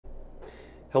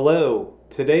Hello,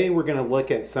 today we're going to look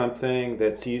at something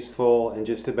that's useful in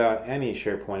just about any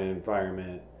SharePoint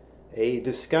environment, a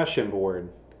discussion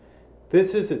board.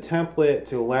 This is a template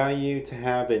to allow you to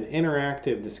have an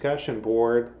interactive discussion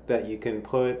board that you can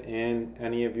put in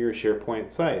any of your SharePoint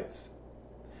sites.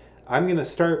 I'm going to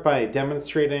start by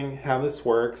demonstrating how this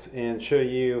works and show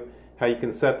you how you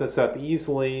can set this up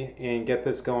easily and get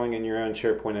this going in your own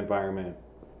SharePoint environment.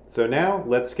 So now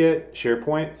let's get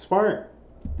SharePoint smart.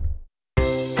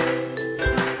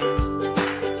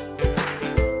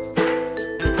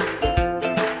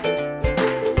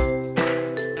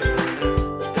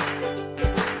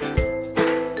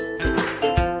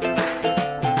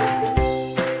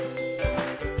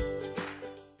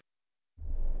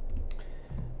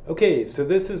 Okay, so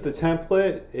this is the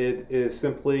template. It is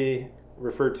simply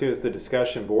referred to as the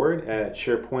discussion board at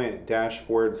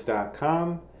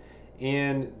SharePoint-dashboards.com.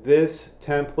 And this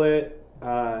template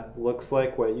looks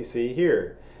like what you see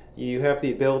here. You have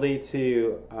the ability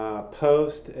to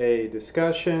post a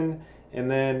discussion,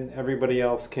 and then everybody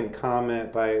else can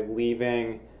comment by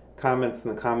leaving comments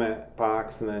in the comment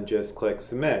box and then just click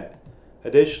submit.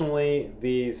 Additionally,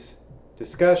 these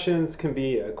discussions can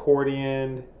be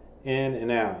accordioned in and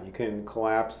out. You can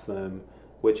collapse them,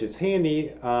 which is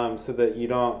handy so that you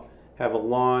don't have a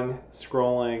long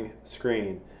scrolling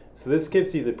screen. So this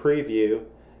gives you the preview,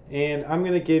 and I'm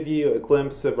going to give you a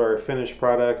glimpse of our finished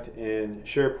product in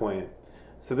SharePoint.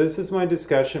 So this is my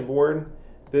discussion board.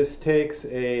 This takes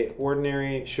an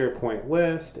ordinary SharePoint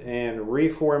list and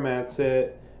reformats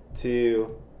it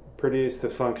to produce the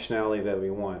functionality that we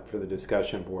want for the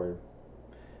discussion board.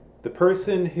 The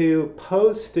person who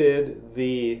posted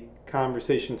the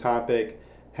conversation topic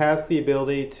has the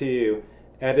ability to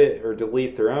edit or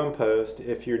delete their own post.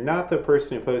 If you're not the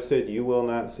person who posted, you will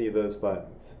not see those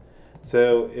buttons.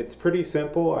 So it's pretty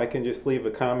simple. I can just leave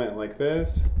a comment like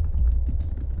this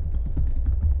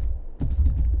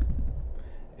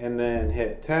and then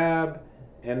hit tab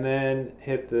and then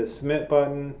hit the submit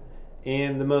button,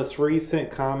 and the most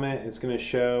recent comment is going to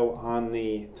show on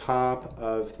the top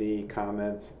of the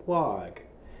comments log.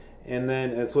 And then,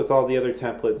 as with all the other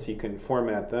templates, you can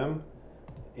format them,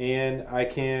 and I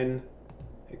can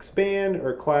expand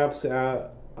or collapse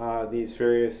out these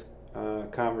various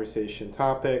conversation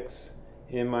topics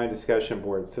in my discussion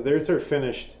board. So there's our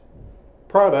finished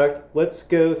product. Let's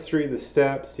go through the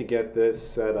steps to get this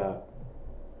set up.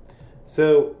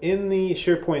 So in the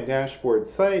SharePoint dashboard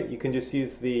site, you can just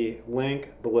use the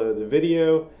link below the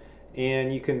video,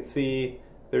 and you can see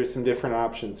there's some different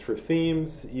options for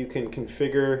themes. You can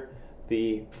configure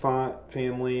the font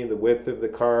family, the width of the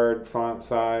card, font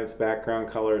size, background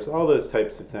colors, all those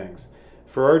types of things.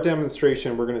 For our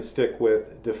demonstration, we're going to stick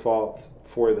with defaults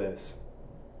for this.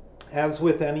 As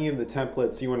with any of the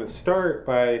templates, you want to start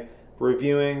by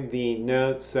reviewing the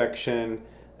notes section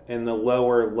in the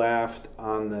lower left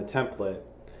on the template.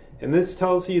 And this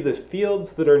tells you the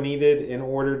fields that are needed in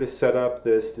order to set up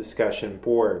this discussion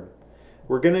board.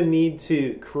 We're going to need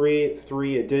to create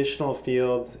 3 additional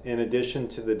fields in addition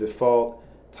to the default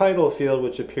title field,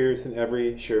 which appears in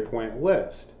every SharePoint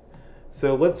list.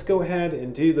 So let's go ahead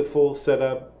and do the full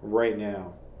setup right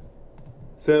now.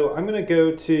 So I'm going to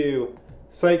go to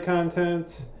Site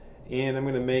Contents, and I'm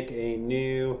going to make a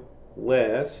new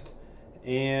list,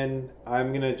 and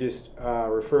I'm going to just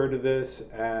refer to this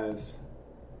as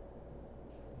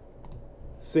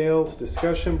Sales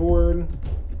Discussion Board.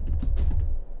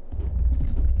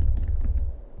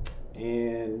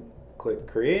 And click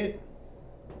create.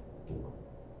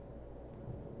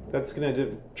 That's going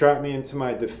to drop me into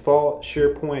my default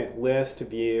SharePoint list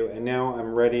view, and now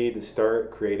I'm ready to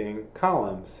start creating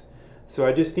columns. So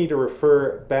I just need to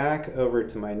refer back over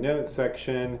to my notes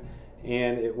section,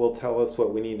 and it will tell us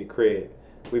what we need to create.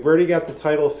 We've already got the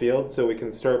title field, so we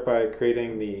can start by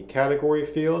creating the category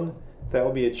field. That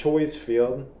will be a choice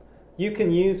field. You can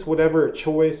use whatever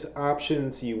choice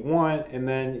options you want, and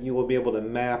then you will be able to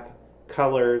map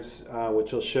colors,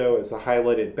 which will show as a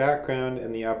highlighted background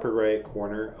in the upper right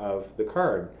corner of the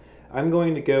card. I'm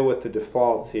going to go with the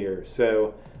defaults here.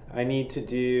 So I need to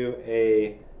do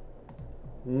a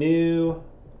new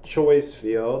choice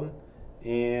field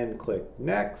and click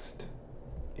next.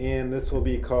 And this will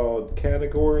be called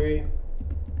category.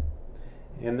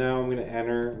 And now I'm going to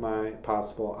enter my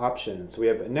possible options. So we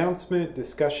have announcement,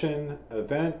 discussion,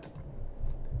 event.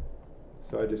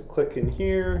 So I just click in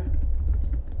here.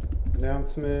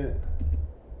 Announcement,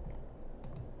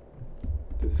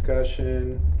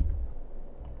 discussion,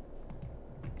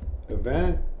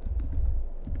 event.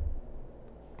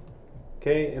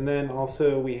 Okay, and then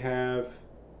also we have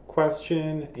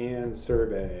question and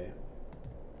survey.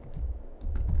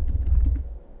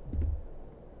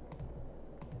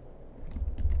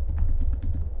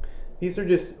 These are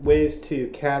just ways to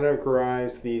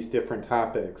categorize these different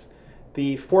topics.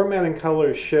 The format and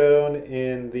colors shown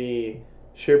in the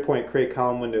SharePoint Create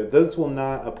Column window, those will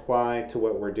not apply to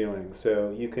what we're doing, so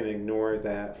you can ignore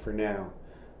that for now.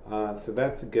 So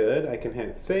that's good. I can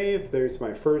hit Save. There's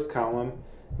my first column.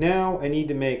 Now I need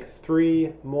to make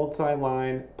 3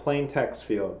 multi-line plain text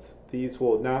fields. These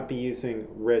will not be using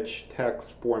rich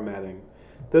text formatting.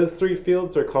 Those 3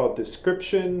 fields are called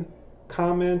description,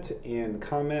 comment, and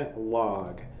comment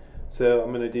log. So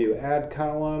I'm going to do add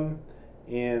column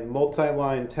and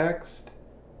multi-line text,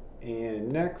 and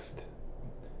next.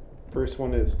 First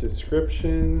one is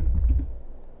description,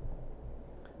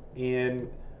 and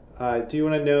I do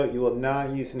want to note you will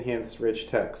not use enhanced rich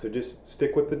text, so just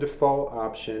stick with the default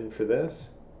option for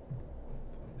this.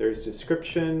 There's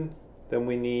description, then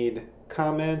we need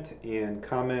comment and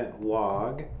comment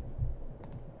log.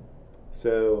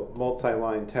 So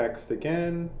multi-line text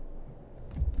again,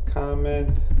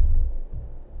 comment,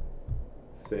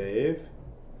 save,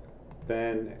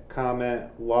 then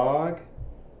comment log.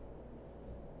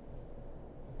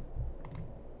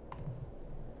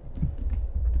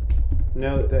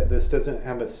 Note that this doesn't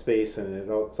have a space in it,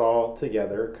 it's all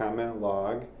together, comment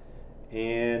log,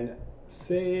 and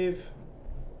save.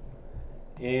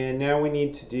 And now we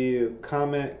need to do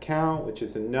comment count, which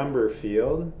is a number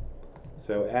field.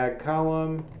 So add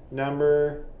column,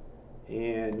 number,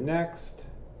 and next,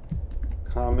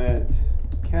 comment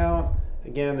count.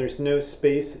 Again, there's no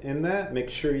space in that. Make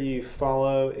sure you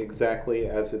follow exactly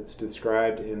as it's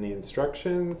described in the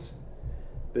instructions.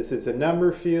 This is a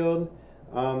number field.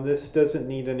 This doesn't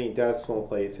need any decimal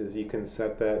places. You can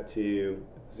set that to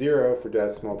 0 for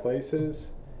decimal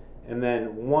places. And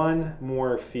then one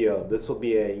more field. This will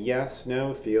be a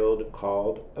yes/no field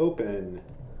called open.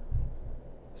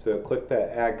 So click that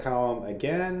add column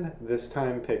again. This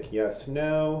time pick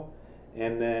yes/no.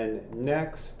 And then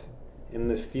next,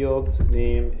 and the field's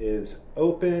name is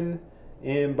open.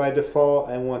 And by default,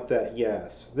 I want that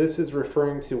yes. This is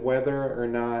referring to whether or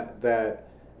not that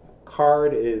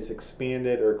card is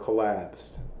expanded or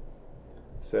collapsed.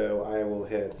 So I will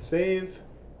hit save.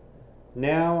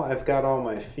 Now I've got all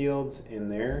my fields in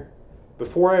there.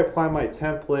 Before I apply my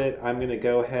template, I'm going to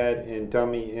go ahead and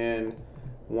dummy in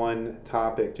one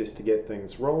topic just to get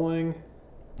things rolling.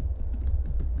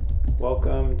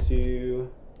 Welcome to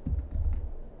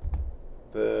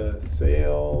the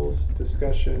sales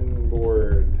discussion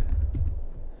board.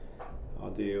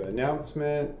 I'll do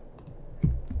announcement.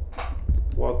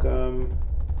 Welcome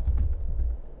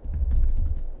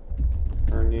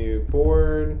our new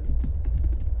board.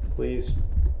 Please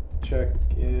check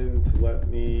in to let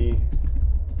me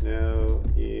know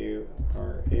you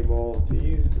are able to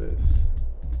use this.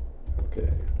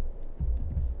 Okay.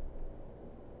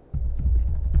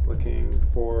 Looking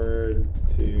forward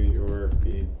to your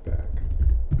feedback.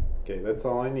 Okay, that's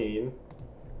all I need.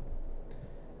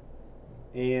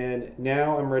 And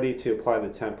now I'm ready to apply the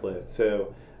template.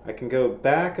 So I can go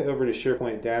back over to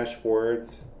SharePoint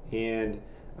dashboards, and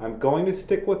I'm going to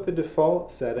stick with the default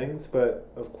settings,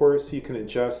 but of course you can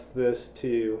adjust this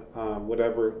to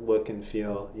whatever look and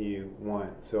feel you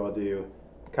want. So I'll do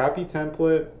copy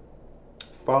template,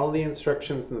 follow the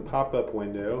instructions in the pop-up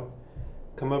window,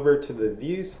 come over to the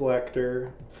view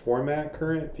selector, format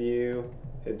current view,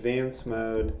 advanced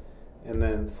mode, and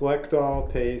then select all,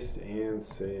 paste, and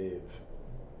save.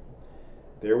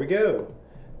 There we go.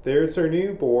 There's our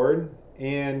new board,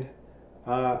 and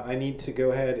I need to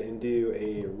go ahead and do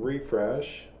a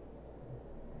refresh.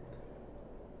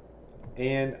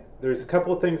 And there's a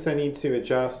couple of things I need to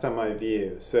adjust on my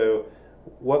view. So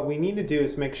what we need to do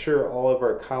is make sure all of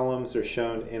our columns are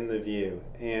shown in the view,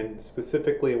 and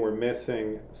specifically we're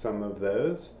missing some of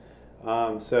those.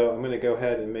 So I'm going to go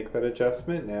ahead and make that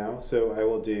adjustment now. So I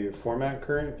will do format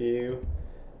current view.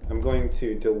 I'm going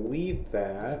to delete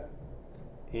that,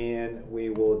 and we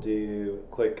will do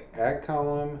click add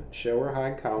column, show or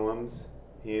hide columns,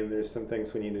 and there's some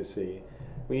things we need to see.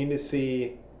 We need to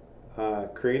see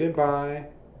created by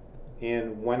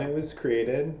and when it was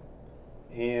created,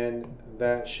 and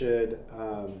that should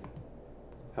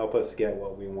help us get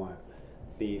what we want.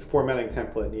 The formatting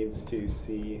template needs to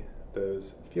see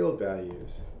those field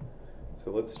values.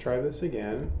 So let's try this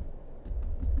again.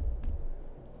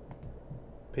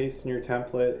 Paste in your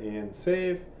template and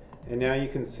save. And now you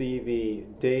can see the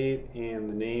date and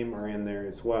the name are in there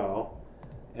as well.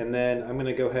 And then I'm going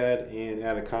to go ahead and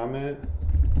add a comment.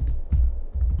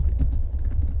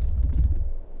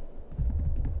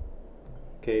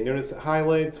 Okay, notice it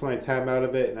highlights when I tab out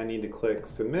of it and I need to click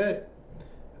submit.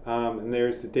 And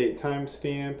there's the date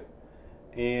timestamp,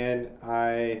 and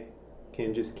I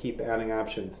can just keep adding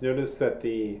options. Notice that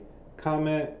the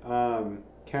comment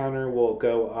counter will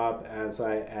go up as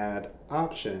I add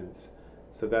options.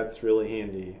 So that's really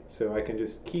handy. So I can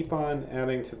just keep on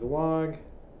adding to the log.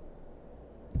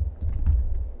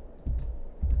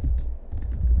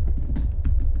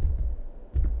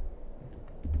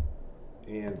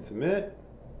 And submit.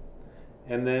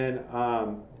 And then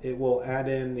it will add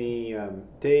in the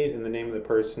date and the name of the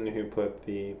person who put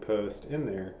the post in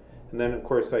there. And then of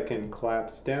course I can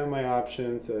collapse down my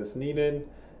options as needed,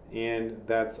 and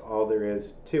that's all there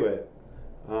is to it.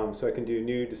 So I can do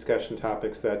new discussion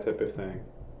topics, that type of thing.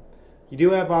 You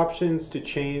do have options to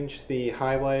change the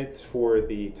highlights for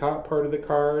the top part of the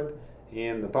card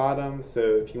and the bottom.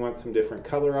 So if you want some different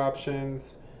color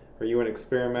options, or you want to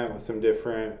experiment with some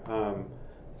different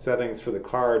settings for the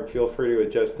card, feel free to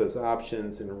adjust those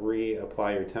options and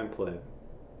reapply your template.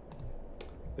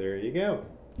 There you go.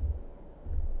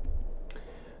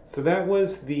 So that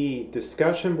was the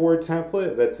discussion board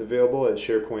template that's available at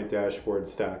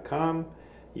SharePoint-dashboards.com.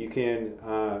 You can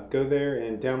go there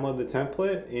and download the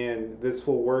template, and this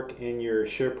will work in your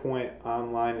SharePoint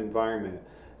online environment.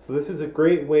 So this is a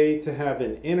great way to have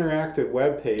an interactive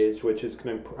web page, which is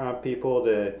going to prompt people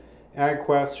to add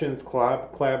questions,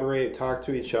 collaborate, talk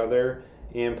to each other,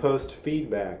 and post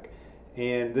feedback.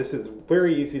 And this is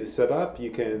very easy to set up.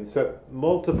 You can set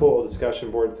multiple discussion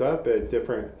boards up at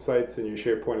different sites in your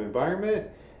SharePoint environment.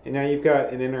 And now you've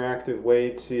got an interactive way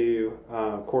to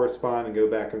correspond and go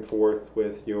back and forth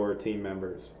with your team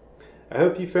members. I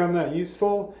hope you found that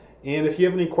useful. And if you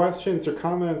have any questions or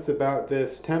comments about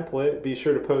this template, be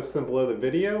sure to post them below the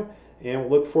video. And we'll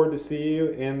look forward to see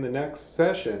you in the next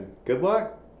session. Good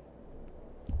luck.